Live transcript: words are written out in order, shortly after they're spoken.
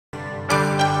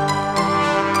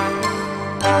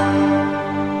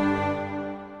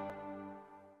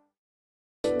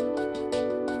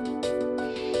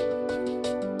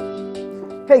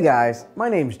Hey guys, my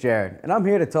name's Jared, and I'm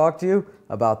here to talk to you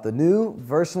about the new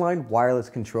Versaline wireless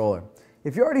controller.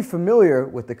 If you're already familiar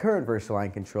with the current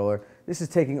Versaline controller, this is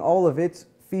taking all of its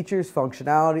features,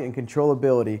 functionality, and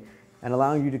controllability and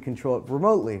allowing you to control it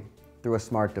remotely through a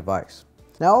smart device.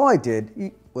 Now all I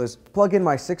did was plug in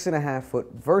my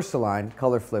 6.5-foot Versaline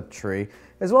color flip tree,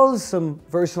 as well as some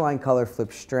Versaline color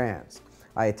flip strands.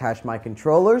 I attached my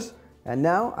controllers, and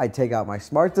now I take out my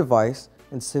smart device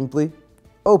and simply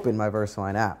open my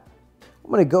Versaline app.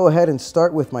 I'm going to go ahead and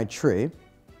start with my tree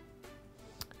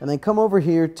and then come over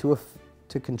here to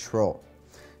control.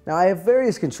 Now I have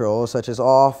various controls such as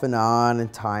off and on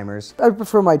and timers. I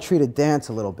prefer my tree to dance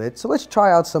a little bit, so let's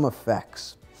try out some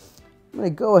effects. I'm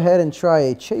going to go ahead and try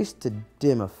a chase to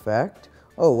dim effect.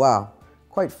 Oh wow,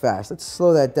 quite fast. Let's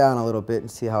slow that down a little bit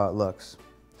and see how it looks.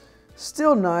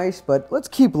 Still nice, but let's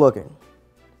keep looking.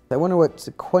 I wonder what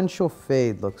sequential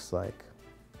fade looks like.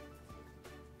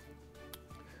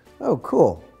 Oh,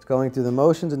 cool. It's going through the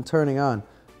motions and turning on.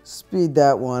 Speed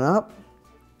that one up.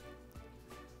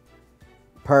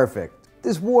 Perfect.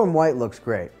 This warm white looks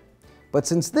great. But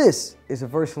since this is a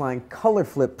Versaline color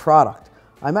flip product,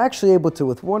 I'm actually able to,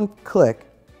 with one click,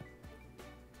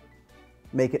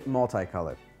 make it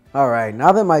multicolored. All right,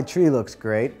 now that my tree looks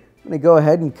great, I'm going to go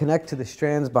ahead and connect to the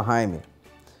strands behind me.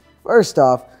 First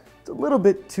off, it's a little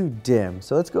bit too dim,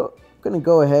 so I'm going to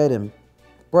go ahead and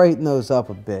brighten those up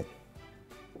a bit.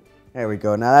 There we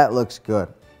go, now that looks good.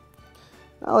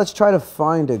 Now let's try to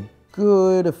find a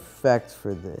good effect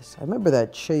for this. I remember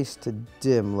that chase to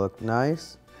dim looked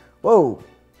nice. Whoa,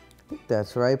 I think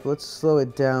that's right, but let's slow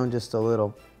it down just a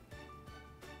little.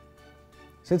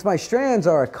 Since my strands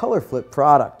are a color flip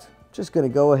product, I'm just going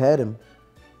to go ahead and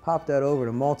pop that over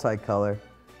to multicolor,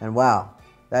 and wow,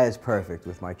 that is perfect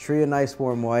with my tree a nice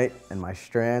warm white and my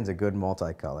strands a good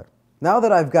multicolor. Now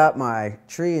that I've got my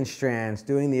tree and strands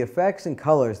doing the effects and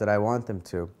colors that I want them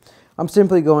to, I'm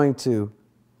simply going to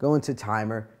go into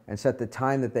timer and set the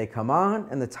time that they come on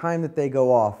and the time that they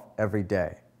go off every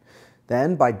day.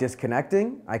 Then by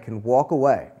disconnecting, I can walk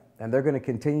away and they're going to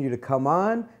continue to come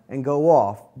on and go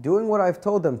off, doing what I've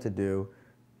told them to do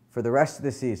for the rest of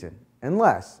the season,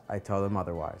 unless I tell them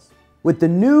otherwise. With the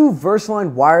new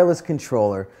Versaline wireless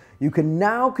controller, you can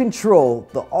now control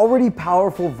the already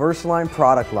powerful Versaline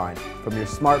product line from your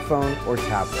smartphone or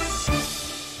tablet.